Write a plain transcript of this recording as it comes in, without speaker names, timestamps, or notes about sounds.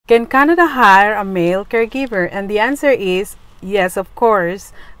Can Canada hire a male caregiver? And the answer is yes, of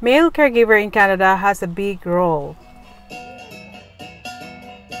course. Male caregiver in Canada has a big role.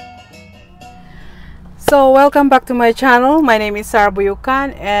 So welcome back to my channel. My name is Sarah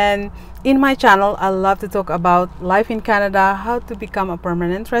Buyukan, and in my channel I love to talk about life in Canada, how to become a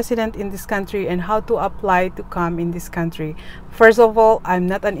permanent resident in this country, and how to apply to come in this country. First of all, I'm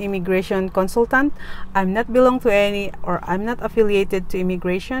not an immigration consultant. I'm not belong to any, or I'm not affiliated to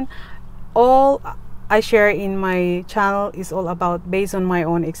immigration. All I share in my channel is all about based on my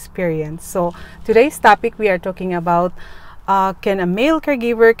own experience. So today's topic, we are talking about can a male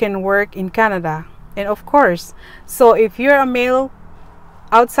caregiver can work in Canada? And of course, so if you're a male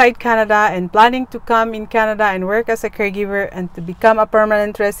outside Canada and planning to come in Canada and work as a caregiver and to become a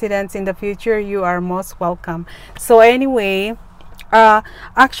permanent resident in the future, you are most welcome. So anyway,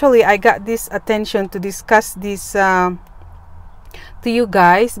 actually I got this attention to discuss this to you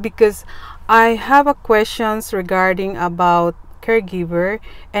guys because I have a questions regarding about caregiver,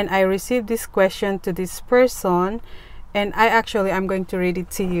 and I received this question to this person, and I'm going to read it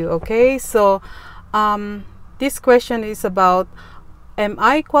to you. Okay, so this question is about, am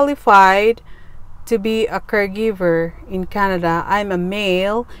I qualified to be a caregiver in Canada? I'm a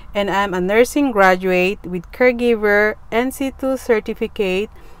male and I'm a nursing graduate with caregiver NC2 certificate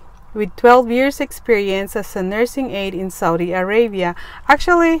with 12 years experience as a nursing aide in Saudi Arabia.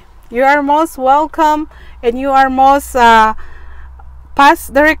 Actually, you are most welcome, and you are most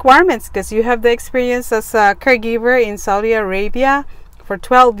past the requirements because you have the experience as a caregiver in Saudi Arabia for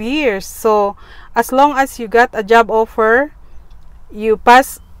 12 years. So as long as you got a job offer, you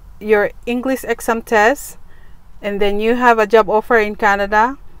pass your English exam test, and then you have a job offer in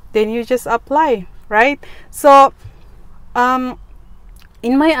Canada, then you just apply, right? So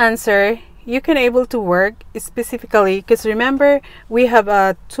in my answer, you can able to work specifically because remember, we have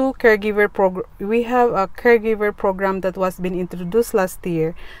a caregiver program that was been introduced last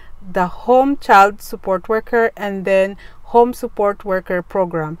year, the home child support worker and then home support worker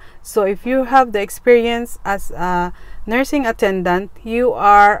program. So if you have the experience as a nursing attendant, you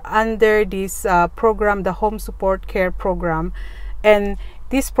are under this program, the home support care program, and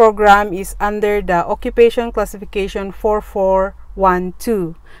this program is under the occupation classification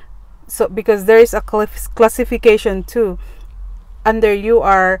 4412. So because there is a classification too, under you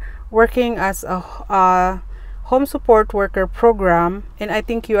are working as a home support worker program, and I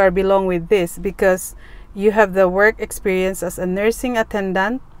think you are belong with this because you have the work experience as a nursing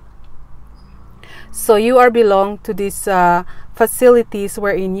attendant. So you are belong to these facilities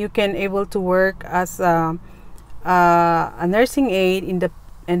wherein you can able to work as a nursing aide in the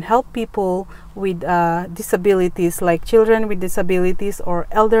and help people with disabilities, like children with disabilities or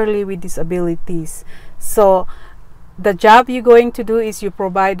elderly with disabilities. So the job you're going to do is you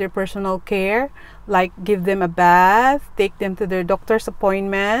provide their personal care, like give them a bath, take them to their doctor's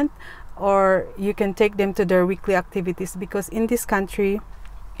appointment, or you can take them to their weekly activities, because in this country,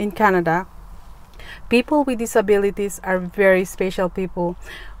 in Canada, people with disabilities are very special people.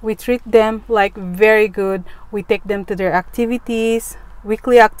 We treat them like very good. We take them to their activities,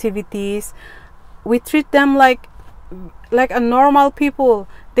 weekly activities. We treat them like a normal people.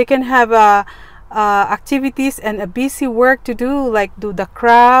 They can have activities and a busy work to do, like do the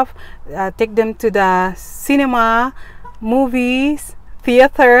craft, take them to the cinema, movies,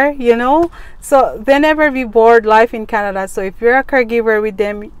 theater, you know. So they never be bored life in Canada. So if you're a caregiver with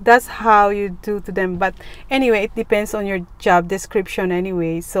them, that's how you do to them. But anyway, it depends on your job description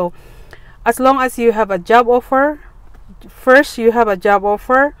anyway. So as long as you have a job offer, first you have a job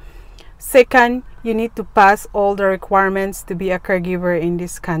offer, second you need to pass all the requirements to be a caregiver in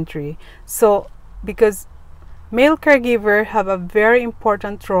this country. So because male caregiver have a very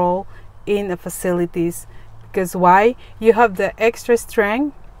important role in the facilities, because why? You have the extra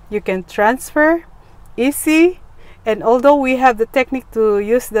strength, you can transfer easy, and although we have the technique to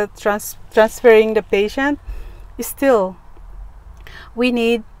use the transferring the patient, still we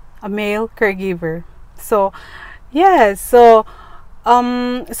need a male caregiver. So yes, so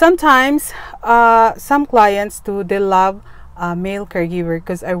sometimes some clients too, they love a male caregiver,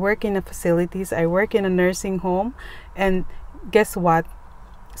 because I work in a facilities, I work in a nursing home, and guess what,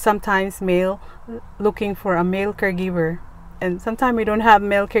 sometimes male looking for a male caregiver, and sometimes we don't have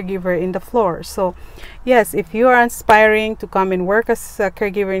male caregiver in the floor. So yes, if you are aspiring to come and work as a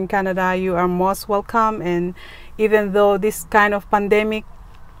caregiver in Canada, you are most welcome. And even though this kind of pandemic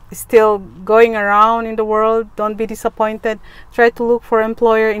is still going around in the world, don't be disappointed. Try to look for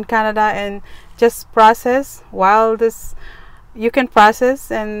employer in Canada and just process while this you can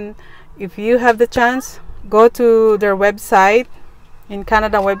process. And if you have the chance, go to their website, in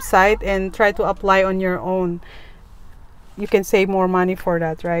Canada website and try to apply on your own. You can save more money for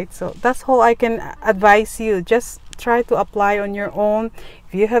that, right? So that's all I can advise you. Just try to apply on your own.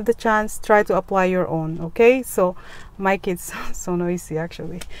 If you have the chance, try to apply your own. Okay, so my kids so noisy,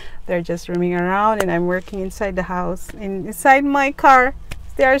 actually. They're just roaming around and I'm working inside the house, inside my car.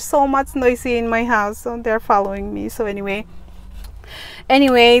 They are so much noisy in my house, so they're following me. So anyway,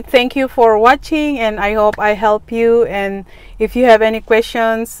 thank you for watching, and I hope I help you. And if you have any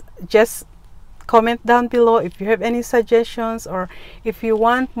questions, just comment down below. If you have any suggestions, or if you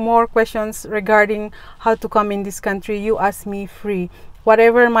want more questions regarding how to come in this country, you ask me free.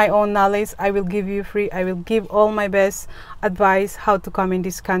 Whatever my own knowledge, I will give you free. I will give all my best advice how to come in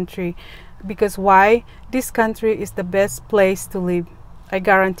this country. Because why? This country is the best place to live. I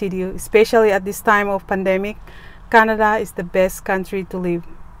guarantee you, especially at this time of pandemic, Canada is the best country to live.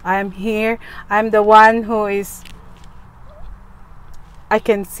 I am here. I'm the one who is, I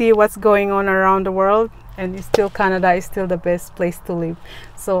can see what's going on around the world, and still Canada is still the best place to live.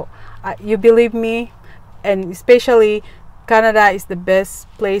 So you believe me, and especially Canada is the best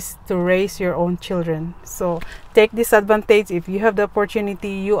place to raise your own children. So take this advantage. If you have the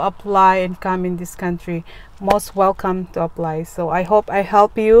opportunity, you apply and come in this country. Most welcome to apply. So I hope I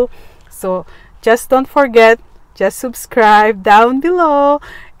help you. So just don't forget, just subscribe down below,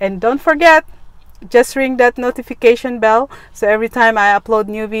 and don't forget, just ring that notification bell, so every time I upload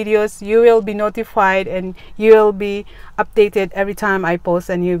new videos, you will be notified and you will be updated every time I post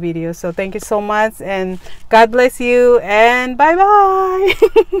a new video. So thank you so much, and God bless you, and bye bye.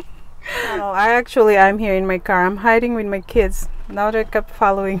 I'm here in my car. I'm hiding with my kids. Now they kept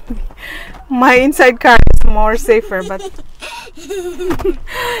following me. My inside car is more safer, but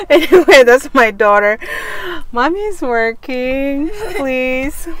anyway, that's my daughter. Mommy is working,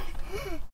 please.